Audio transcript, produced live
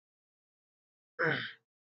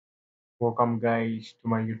Welcome guys to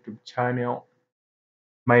my YouTube channel.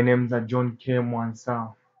 My name is John K.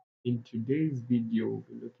 Mwansa. In today's video, we'll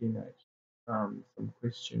be looking at some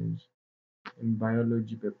questions in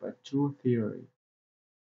biology paper 2 theory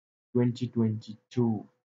 2022.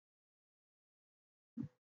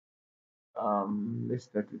 Let's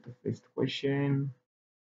start with the first question.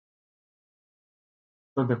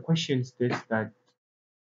 So the question states that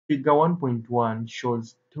figure 1.1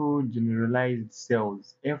 shows two generalized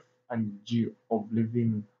cells F and G of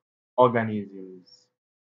living organisms.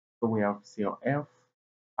 So we have cell F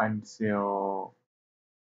and cell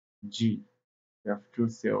G. We have two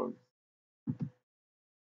cells,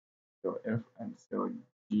 cell F and cell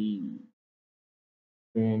G.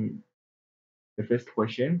 Then the first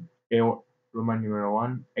question, Roman numeral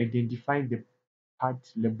 1, identify the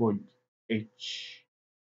part labeled H.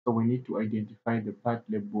 So we need to identify the part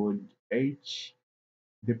labeled H.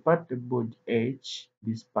 The part labeled H,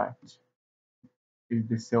 this part, is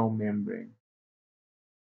the cell membrane.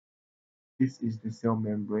 This is the cell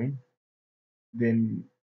membrane. Then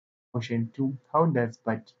question 2, how does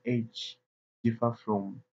part H differ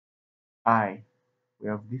from I? We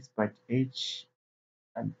have this part H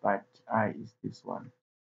and part I is this one.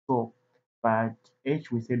 So part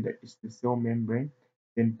H we said that is the cell membrane,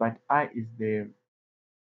 then part I is the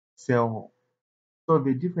cell wall. So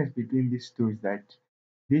the difference between these two is that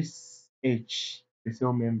this H, the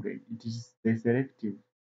cell membrane, it is the selective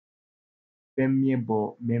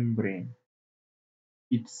permeable membrane.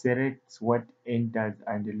 It selects what enters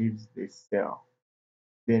and leaves the cell.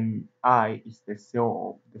 Then I is the cell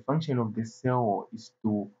wall. The function of the cell wall is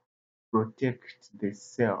to protect the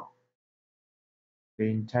cell, the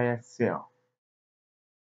entire cell.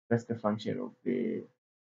 That's the function of the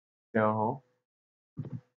cell wall.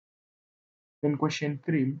 Then question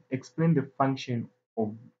 3, explain the function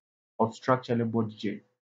of structure labeled J.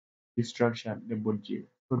 This structure labeled J.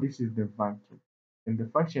 So this is the vacuum. And the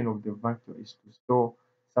function of the vacuum is to store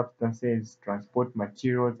substances, transport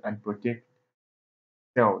materials, and protect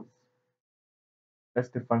cells. That's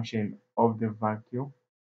the function of the vacuum.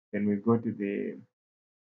 Then we go to the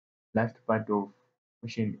last part of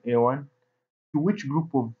question A1. To which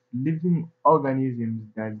group of living organisms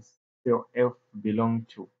does cell F belong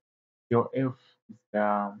to? Cell F is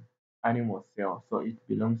the animal cell, so it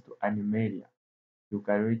belongs to animalia,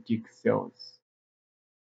 eukaryotic cells.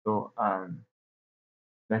 So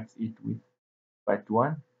that's it with part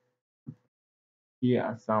 1. Here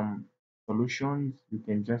are some solutions. You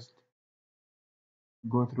can just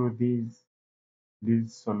go through these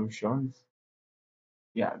solutions.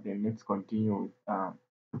 Yeah, then let's continue with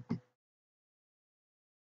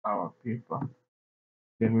our paper.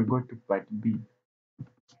 Then we go to part B.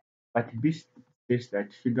 Part B states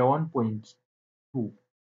that figure 1.2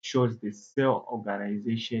 shows the cell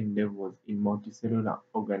organization levels in multicellular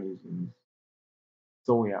organisms.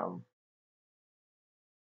 So we have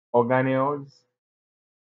organelles,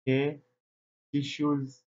 K,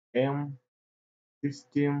 tissues, M,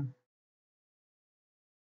 system,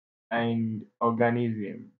 and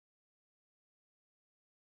organism.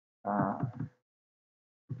 Uh,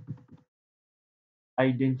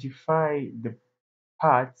 Identify the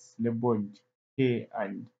parts labeled K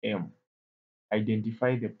and M.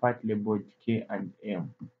 Identify the part labeled K and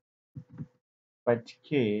M. Part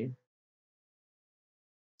K,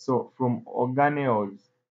 so from organelles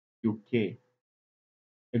to K,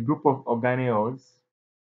 a group of organelles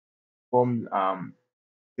forms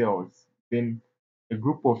cells. Then a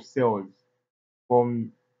group of cells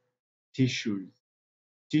form tissues.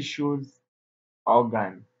 Tissues,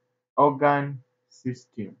 organ. Organ,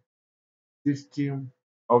 system. System,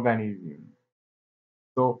 organism.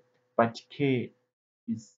 So part K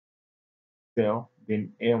is cell,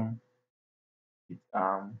 then M is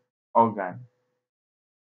organ.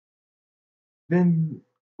 Then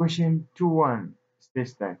question 2.1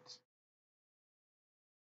 states that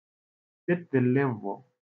set the level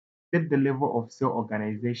set the level of cell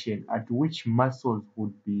organization at which muscles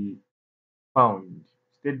would be found.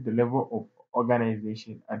 State the level of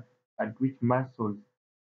organization at which muscles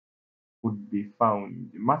would be found.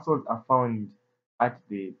 Muscles are found at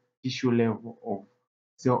the tissue level of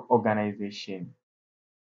cell organization.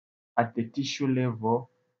 At the tissue level,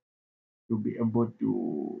 you'll be able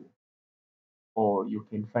to, or you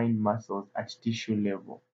can find muscles at tissue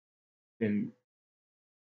level. Then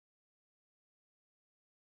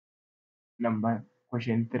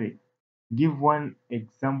question 3. Give one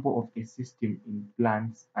example of a system in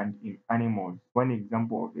plants and in animals. One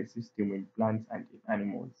example of a system in plants and in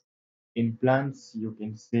animals. In plants, you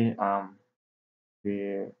can say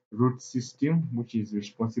the root system, which is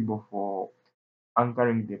responsible for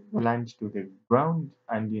anchoring the plant to the ground.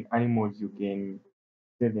 And in animals, you can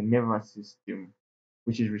say the nervous system,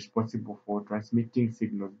 which is responsible for transmitting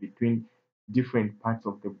signals between different parts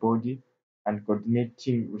of the body and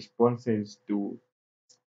coordinating responses to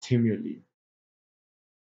stimuli.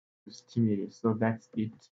 So that's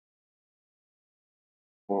it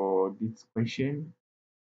for this question.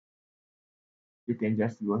 You can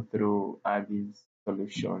just go through these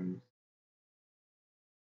solutions.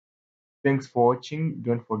 Thanks for watching.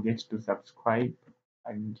 Don't forget to subscribe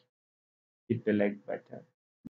and hit the like button.